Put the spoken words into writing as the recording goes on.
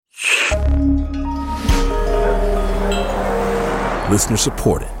Listener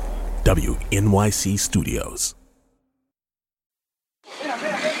supported. WNYC Studios.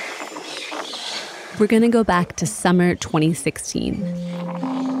 We're going to go back to summer 2016.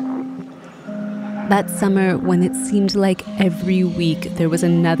 That summer when it seemed like every week there was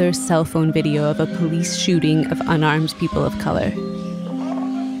another cell phone video of a police shooting of unarmed people of color.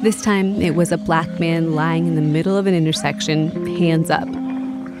 This time, it was a black man lying in the middle of an intersection, hands up.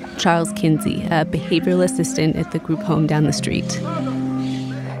 Charles Kinsey, a behavioral assistant at the group home down the street.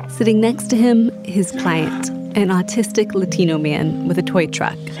 Sitting next to him, his client, an autistic Latino man with a toy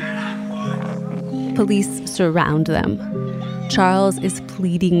truck. Police surround them. Charles is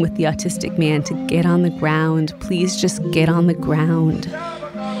pleading with the autistic man to get on the ground. Please just get on the ground.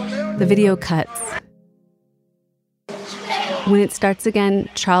 The video cuts. When it starts again,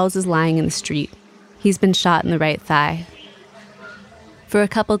 Charles is lying in the street. He's been shot in the right thigh. For a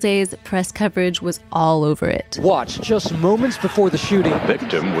couple days, press coverage was all over it. Watch, just moments before the shooting. The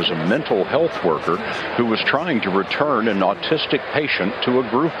victim was a mental health worker who was trying to return an autistic patient to a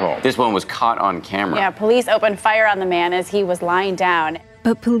group home. This one was caught on camera. Yeah, police opened fire on the man as he was lying down.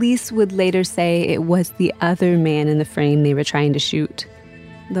 But police would later say it was the other man in the frame they were trying to shoot.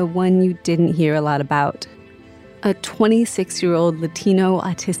 The one you didn't hear a lot about. A 26-year-old Latino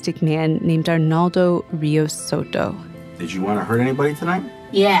autistic man named Arnaldo Rios Soto. Did you want to hurt anybody tonight?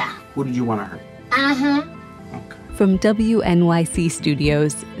 Yeah. Who did you want to hurt? Uh-huh. Okay. From WNYC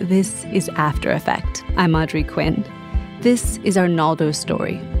Studios, this is Aftereffect. I'm Audrey Quinn. This is Arnaldo's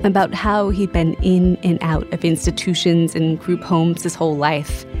story about how he'd been in and out of institutions and group homes his whole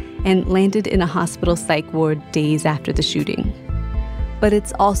life and landed in a hospital psych ward days after the shooting. But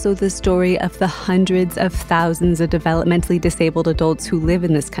it's also the story of the hundreds of thousands of developmentally disabled adults who live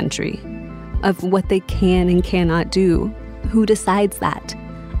in this country, of what they can and cannot do, who decides that,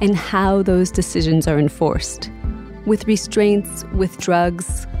 and how those decisions are enforced, with restraints, with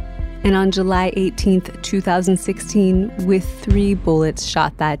drugs, and on July 18th, 2016, with 3 bullets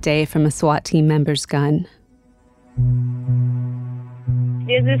shot that day from a SWAT team member's gun.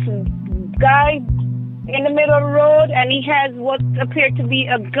 There's this guy in the middle of the road, and he has what appeared to be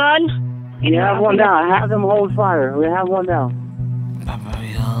a gun. You have one down. Have them hold fire. We have one down.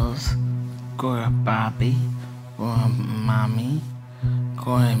 Go Bobby, go Mommy,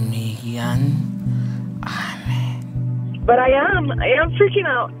 go Miguel. But I am freaking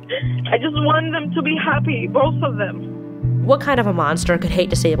out. I just want them to be happy, both of them. What kind of a monster could hate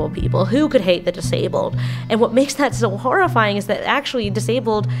disabled people? Who could hate the disabled? And what makes that so horrifying is that actually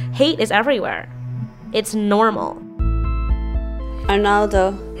disabled hate is everywhere. It's normal.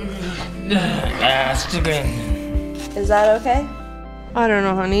 Arnaldo. Is that okay? I don't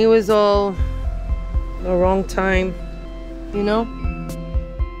know, honey. It was all the wrong time, you know?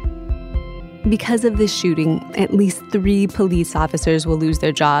 Because of this shooting, at least 3 police officers will lose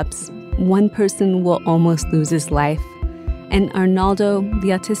their jobs. 1 person will almost lose his life. And Arnaldo,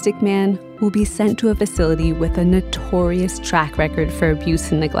 the autistic man, will be sent to a facility with a notorious track record for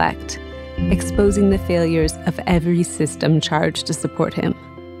abuse and neglect, exposing the failures of every system charged to support him.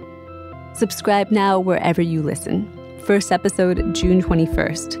 Subscribe now wherever you listen. First episode, June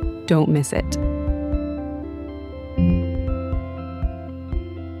 21st. Don't miss it.